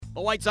The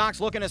White Sox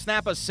looking to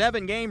snap a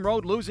 7-game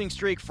road losing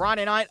streak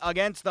Friday night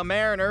against the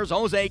Mariners.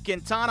 Jose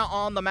Quintana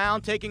on the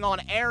mound taking on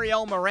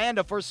Ariel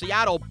Miranda for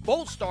Seattle.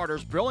 Both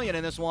starters brilliant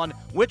in this one.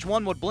 Which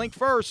one would blink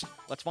first?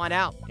 Let's find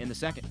out in the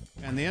second.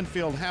 And the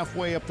infield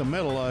halfway up the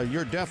middle,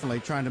 you're definitely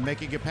trying to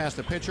make it get past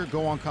the pitcher,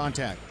 go on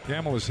contact.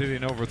 Gamble is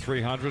hitting over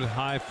 300.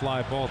 High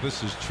fly ball.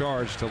 This is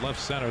charged to left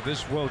center.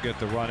 This will get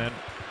the run in.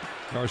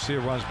 Garcia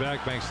runs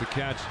back, makes the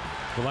catch.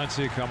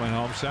 Valencia coming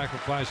home.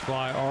 Sacrifice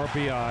fly,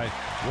 RBI.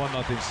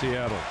 1-0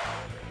 Seattle.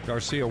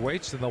 Garcia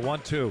waits in the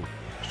 1-2.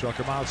 Struck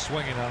him out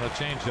swinging on a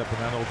changeup, and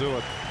then he'll do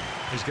it.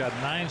 He's got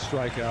 9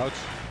 strikeouts.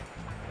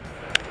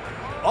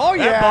 Oh,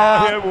 yeah.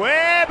 That ball hit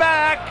way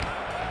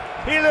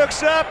back. He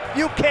looks up.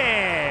 You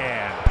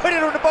can put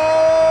it on the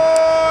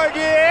board.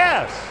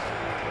 Yes.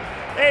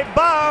 A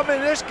bomb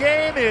in this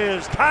game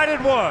is tied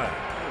at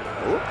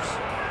 1.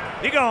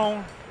 Oops. He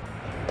gone.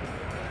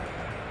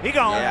 He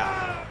gone.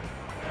 Yeah.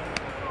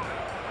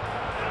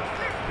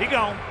 He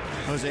gone.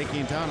 Jose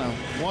Quintana,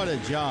 what a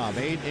job.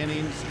 8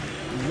 innings,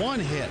 1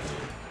 hit.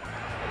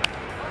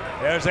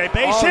 There's a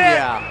base hit.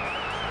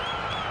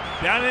 Yeah.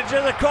 Down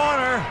into the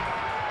corner.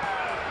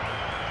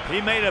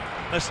 He made a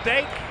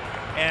mistake,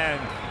 and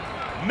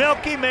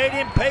Melky made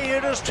him pay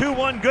hitters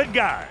 2-1. Good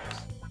guys.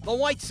 The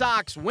White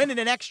Sox winning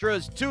in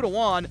extras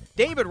 2-1.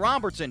 David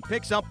Robertson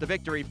picks up the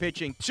victory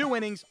pitching 2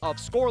 innings of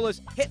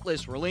scoreless,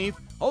 hitless relief.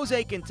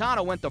 Jose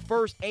Quintana went the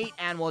first 8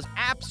 and was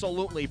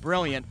absolutely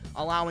brilliant,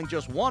 allowing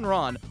just 1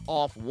 run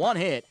off 1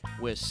 hit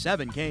with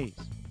 7 Ks.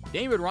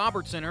 David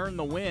Robertson earned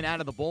the win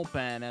out of the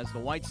bullpen as the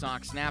White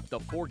Sox snapped a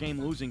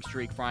 4-game losing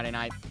streak Friday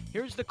night.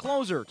 Here's the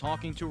closer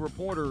talking to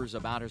reporters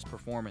about his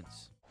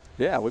performance.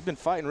 Yeah, we've been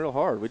fighting real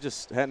hard. We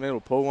just hadn't been able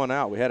to pull one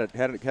out. We had a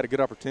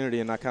good opportunity,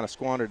 and I kind of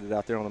squandered it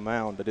out there on the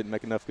mound. I didn't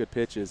make enough good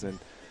pitches, and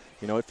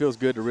you know it feels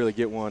good to really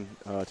get one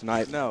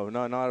tonight. No,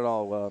 not at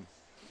all.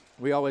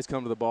 We always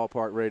come to the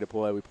ballpark ready to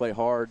play. We play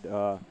hard.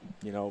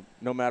 You know,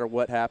 no matter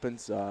what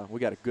happens, we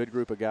got a good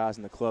group of guys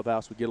in the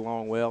clubhouse. We get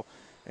along well,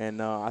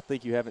 and I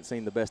think you haven't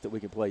seen the best that we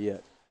can play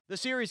yet. The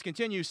series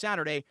continues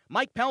Saturday.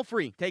 Mike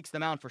Pelfrey takes the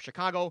mound for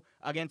Chicago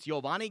against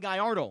Giovanni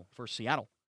Gallardo for Seattle.